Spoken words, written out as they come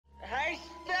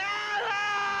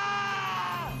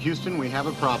Houston, we have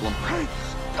a problem. Great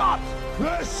Scott!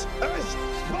 This is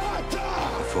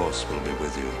Sparta! The Force will be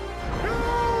with you.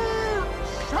 You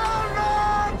shall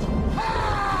not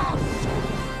pass!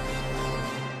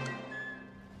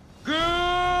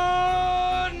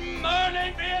 Good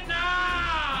morning,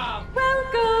 Vietnam!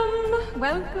 Welcome,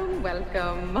 welcome,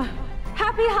 welcome.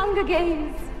 Happy Hunger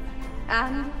Games.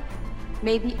 And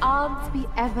may the odds be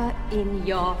ever in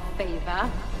your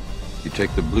favor. You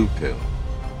take the blue pill.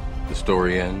 The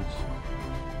story ends.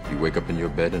 You wake up in your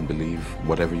bed and believe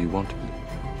whatever you want to believe.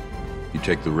 You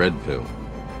take the red pill.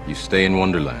 You stay in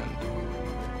Wonderland.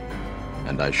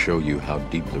 And I show you how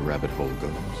deep the rabbit hole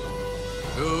goes.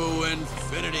 To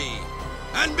infinity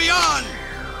and beyond!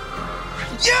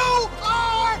 You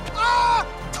are a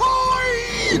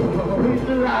toy! Oh, it's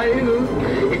alive!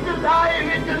 It's alive!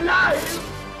 It's alive!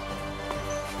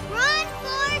 Run,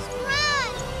 Forrest,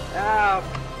 run!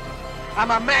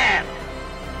 I'm a man.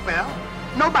 Well,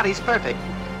 nobody's perfect.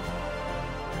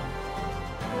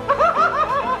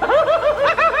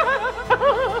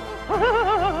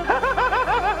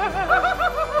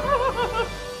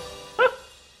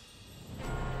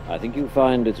 I think you'll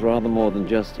find it's rather more than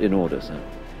just in order, sir.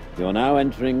 You're now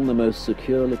entering the most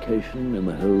secure location in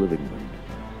the whole of England.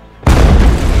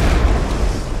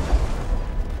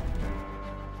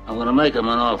 I'm gonna make him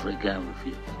an offer he can't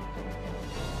refuse.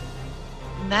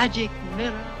 Magic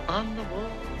mirror on the wall.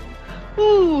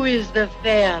 Who is the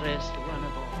fairest one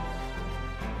of all?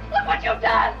 Look what you've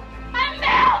done! I'm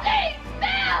melting!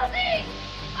 Melting!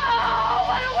 Oh,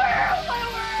 what a world! What a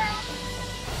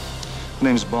world!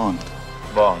 Name's Bond.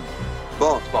 Bond.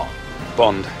 Bond. Bond.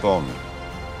 Bond. Bond.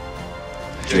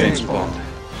 James Bond.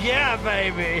 Yeah,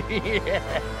 baby!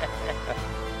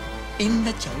 In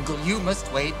the jungle, you must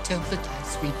wait till the time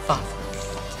sweet father.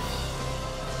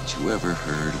 Had you ever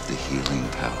heard of the healing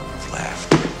power of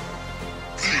laughter?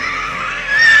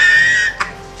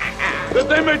 That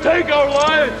they may take our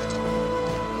lives,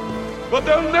 but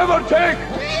they'll never take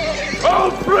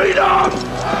our freedom!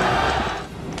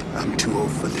 I'm too old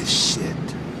for this shit.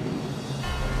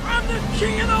 I'm the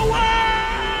king of the world!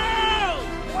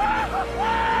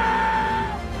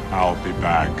 I'll be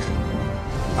back.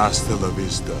 Hasta la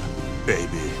vista,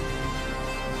 baby.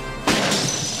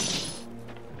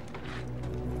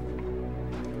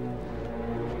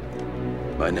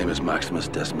 My name is Maximus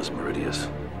Decimus Meridius,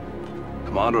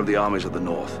 commander of the armies of the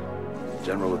North,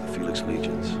 general of the Felix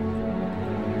Legions,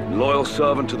 loyal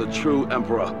servant to the true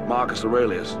Emperor Marcus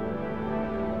Aurelius,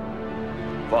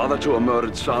 father to a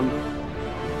murdered son,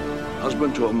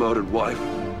 husband to a murdered wife,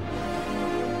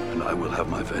 and I will have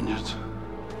my vengeance,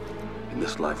 in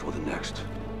this life or the next.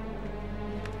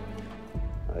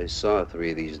 I saw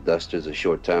 3 of these dusters a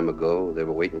short time ago. They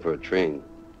were waiting for a train.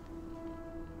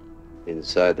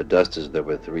 Inside the dusters, there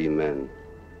were 3 men.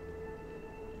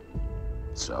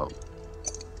 So?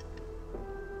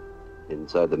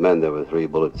 Inside the men, there were 3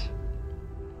 bullets.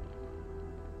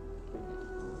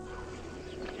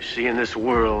 You see, in this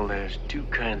world, there's 2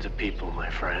 kinds of people, my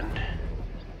friend.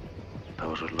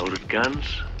 Those with loaded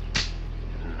guns,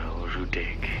 and those who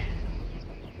dig.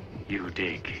 You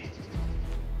dig.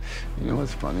 You know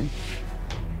what's funny?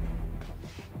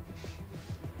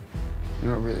 You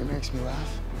know what really makes me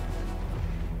laugh?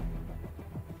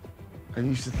 I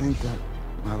used to think that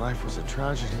my life was a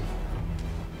tragedy.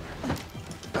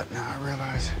 But now I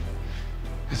realize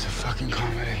it's a fucking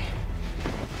comedy.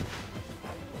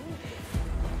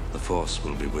 The Force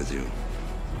will be with you.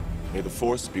 May the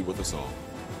Force be with us all.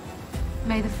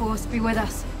 May the Force be with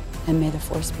us. And may the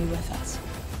Force be with us.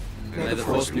 May the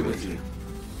Force be with you.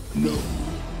 No.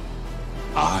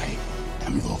 I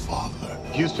am your father.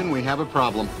 Houston, we have a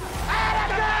problem.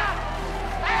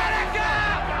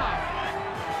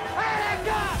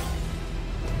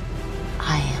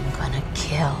 I am gonna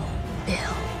kill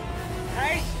Bill.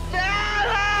 Hey,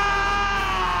 Stella!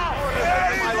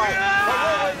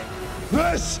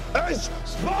 This is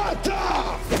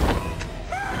Sparta!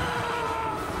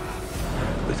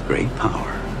 With great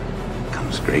power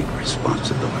comes great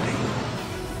responsibility.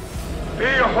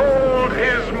 Behold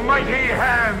his mighty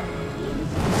hand!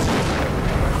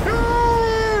 You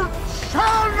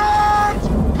shall not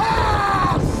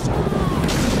pass!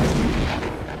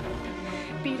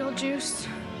 Beetlejuice.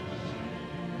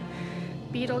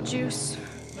 Beetlejuice.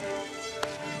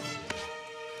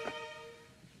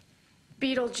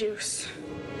 Beetlejuice.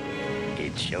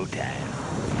 It's showtime.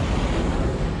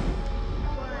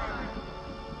 1,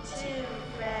 2,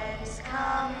 red is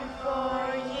coming for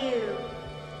you.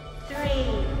 3,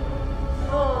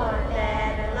 4,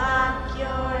 better lock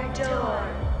your door.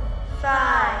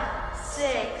 5,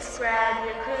 6, grab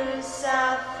your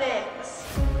crucifix.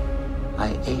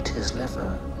 I ate his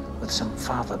liver with some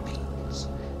fava beans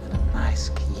and a nice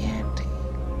Chianti.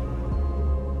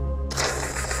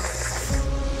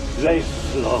 They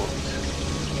float,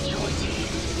 Georgie.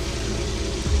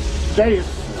 They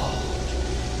float.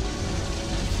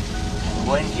 And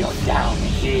when you're down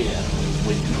here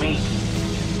with me,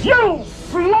 you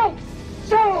float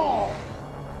too!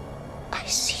 I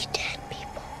see dead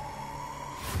people.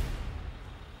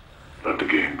 Let the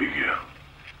game begin.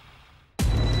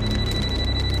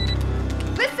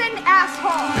 Listen,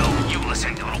 asshole! No, you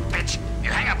listen, you little bitch. You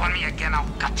hang up on me again, I'll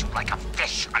gut you like a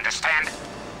fish, understand?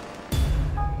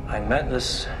 I met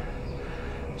this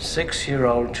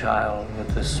 6-year-old child with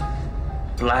this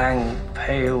blank,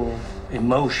 pale,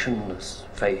 emotionless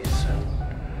face and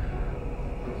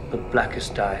the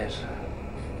blackest eyes,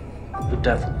 the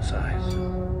devil's eyes.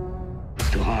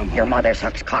 To harm your mother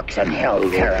sucks cocks in hell,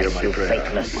 Paris, you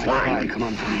faithless swine. Come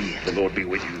on to me. The Lord be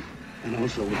with you. And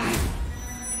also with you.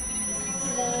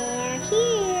 They're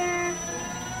here.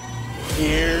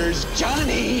 Here's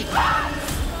Johnny.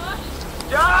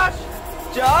 Josh!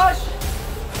 Josh!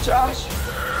 Josh!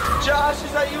 Josh,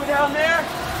 is that you down there?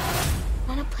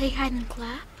 Wanna play hide and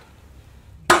clap?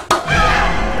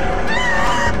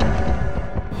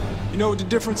 You know what the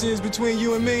difference is between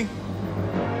you and me?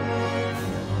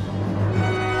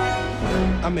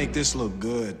 I make this look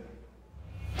good.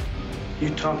 You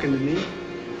talking to me?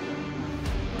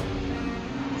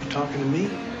 You talking to me?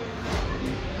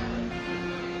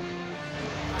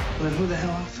 Well, then who the hell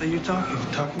else are you talking to?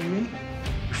 Talking to me?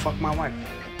 You fuck my wife.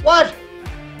 What?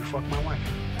 You fuck my wife.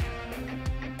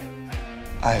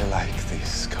 I like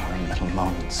these calm little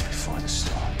moments before the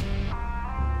storm.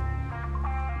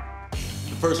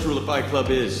 The first rule of Fight Club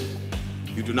is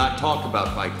you do not talk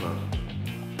about Fight Club.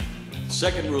 The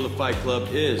second rule of Fight Club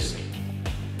is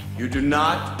you do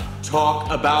not talk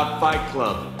about Fight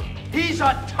Club. He's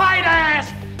a tight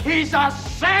ass. He's a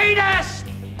sadist.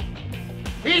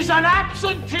 He's an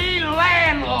absentee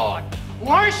landlord.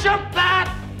 Worship that?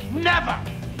 Never.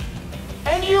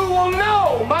 And you will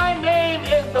know my name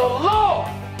is the Lord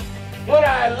when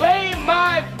I lay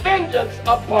my vengeance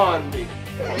upon thee.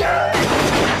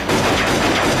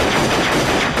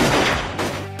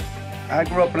 I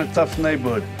grew up in a tough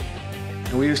neighborhood.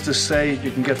 And we used to say you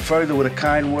can get further with a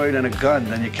kind word and a gun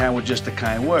than you can with just a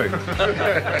kind word.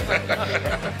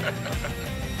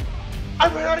 I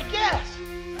ran out of gas.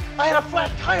 I had a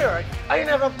flat tire. I didn't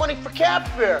have enough money for cab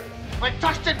fare. My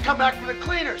tux didn't come back from the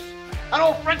cleaners. An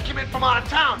old friend came in from out of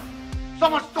town.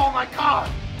 Someone stole my car.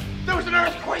 There was an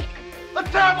earthquake. A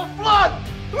terrible flood.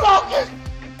 Locust.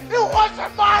 It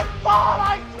wasn't my fault,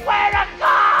 I swear to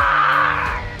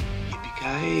God!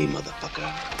 Yippee-ki-yay,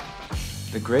 motherfucker.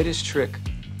 The greatest trick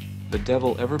the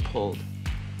devil ever pulled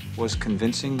was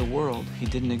convincing the world he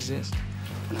didn't exist.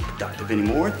 We're not productive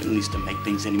anymore. It needs to make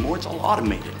things anymore. It's all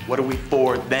automated. What are we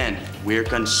for then? We're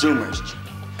consumers.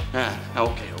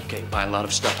 Okay, buy a lot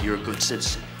of stuff. You're a good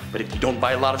citizen. But if you don't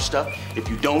buy a lot of stuff, if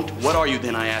you don't, what are you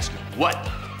then, I ask you? What?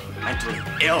 Mentally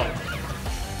ill.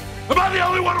 Am I the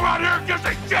only one around here who gives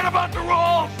a shit about the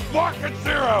rules? Market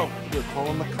zero! You're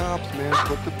calling the cops, man.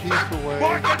 Put the piece away.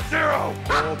 Market zero!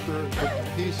 Walter, put the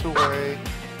piece away.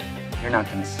 You're not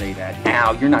gonna say that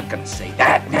now. You're not gonna say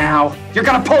that now. You're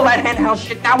gonna pull that henhouse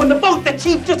shit now when the vote the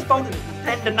chief just voted is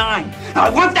 10-9. Now I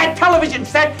want that television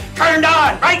set turned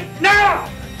on right now!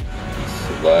 To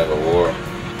survive a war,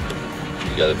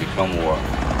 you gotta become war.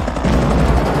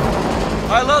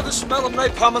 I love the smell of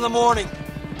napalm in the morning.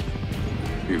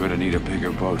 You're gonna need a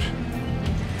bigger boat.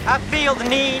 I feel the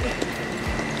need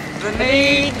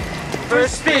for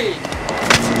speed.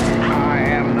 I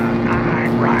am the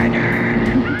Night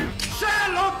Rider. Say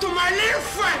hello to my little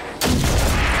friend!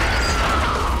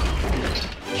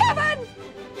 Kevin!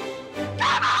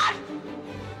 Kevin!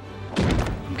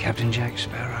 I'm Captain Jack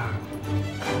Sparrow.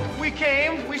 We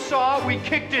came, we saw, we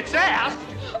kicked its ass.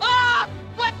 Ah!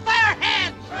 With bare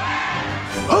hands!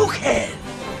 Okay!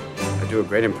 I do a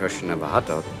great impression of a hot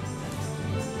dog.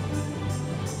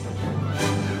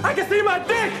 I can see my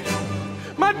dick!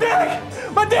 My dick!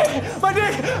 My dick! My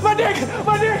dick! My dick!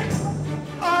 My dick!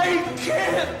 I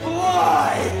can't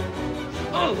lie!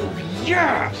 Oh,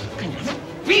 yeah! Can you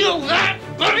feel that,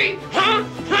 buddy? Huh?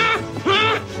 Huh?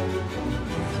 Huh?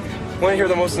 Want to hear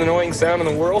the most annoying sound in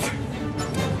the world?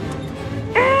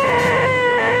 Guys!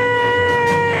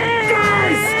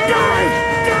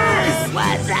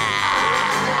 What's up?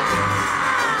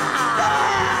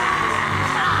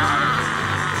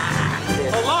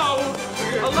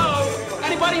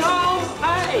 Anybody home?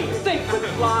 Hey, think with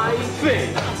flying fish.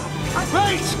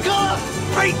 Great Scott!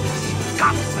 Great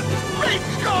Scott! Great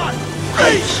Scott!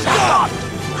 Great Scott!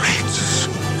 Great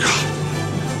Scott!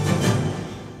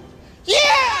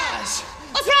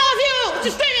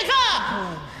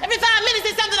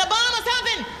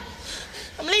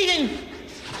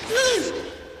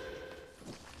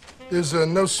 There's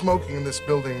no smoking in this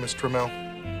building, Miss Trammell.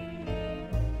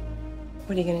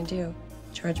 What are you gonna do?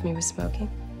 Charge me with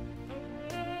smoking?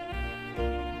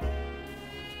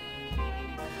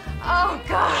 Oh,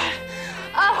 God.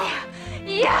 Oh,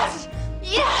 yes,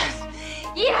 yes,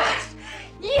 yes,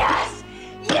 yes,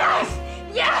 yes,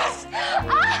 yes.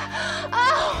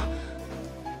 Oh.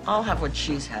 I'll have what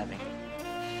she's having.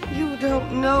 You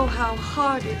don't know how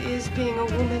hard it is being a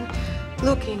woman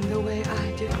looking the way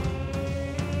I do.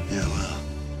 Yeah, well,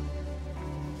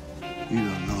 you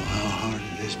don't know how hard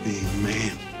it is being a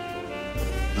man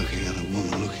looking at a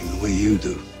woman looking the way you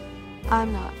do.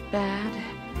 I'm not bad.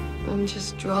 I'm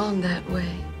just drawn that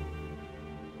way.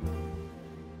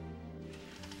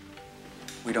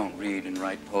 We don't read and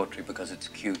write poetry because it's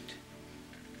cute.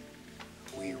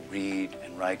 We read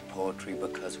and write poetry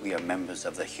because we are members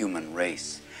of the human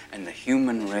race. And the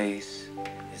human race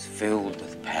is filled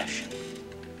with passion.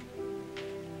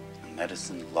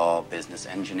 Medicine, law, business,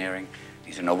 engineering,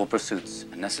 these are noble pursuits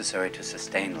and necessary to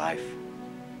sustain life.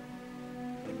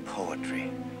 But poetry,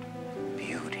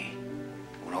 beauty,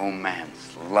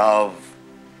 romance, love,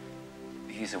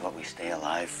 these are what we stay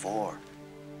alive for.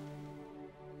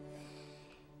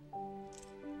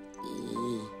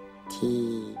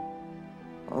 E.T.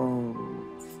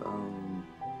 home from...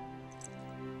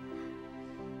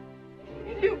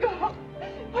 You go.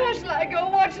 Where shall I go?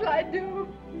 What shall I do?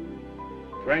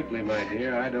 Frankly, my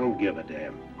dear, I don't give a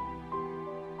damn.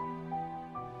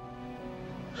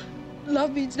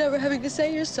 Love means never having to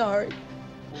say you're sorry.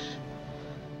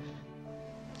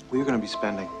 We're going to be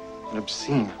spending an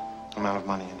obscene amount of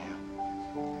money in here.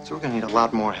 So we're going to need a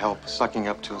lot more help sucking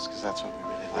up to us, because that's what we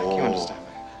really like. You understand me?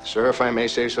 Sir, if I may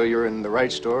say so, you're in the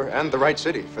right store and the right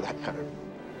city, for that matter.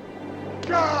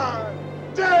 God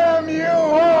damn you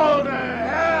all to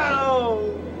hell!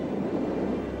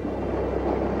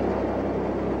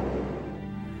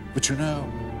 But you know,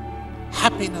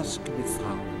 happiness can be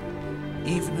found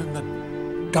even in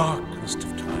the darkest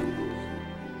of times.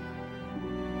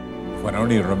 If one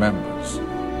only remembers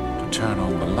to turn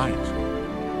on the light.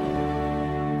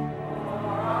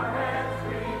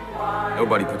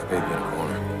 Nobody puts baby in a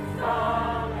corner.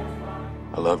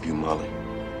 I love you, Molly.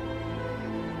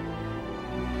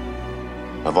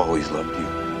 I've always loved you.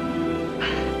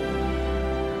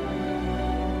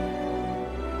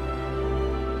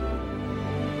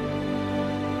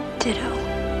 Ditto.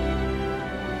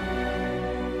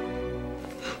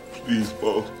 Please,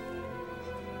 Paul.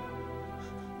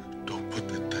 Don't put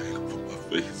that thing up on my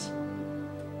face.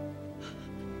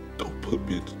 Don't put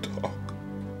me in the dark.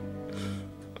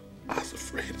 I was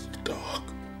afraid of the dark.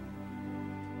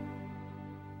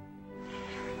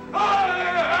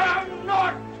 I am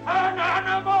not an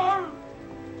animal!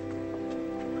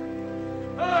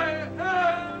 I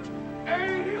am a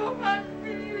human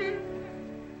being!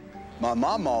 My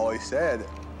mom always said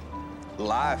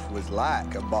life was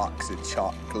like a box of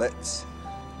chocolates.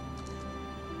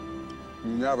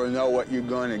 You never know what you're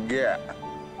gonna get.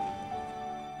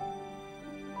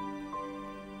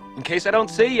 In case I don't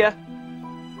see ya.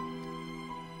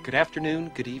 Good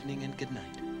afternoon, good evening, and good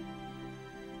night.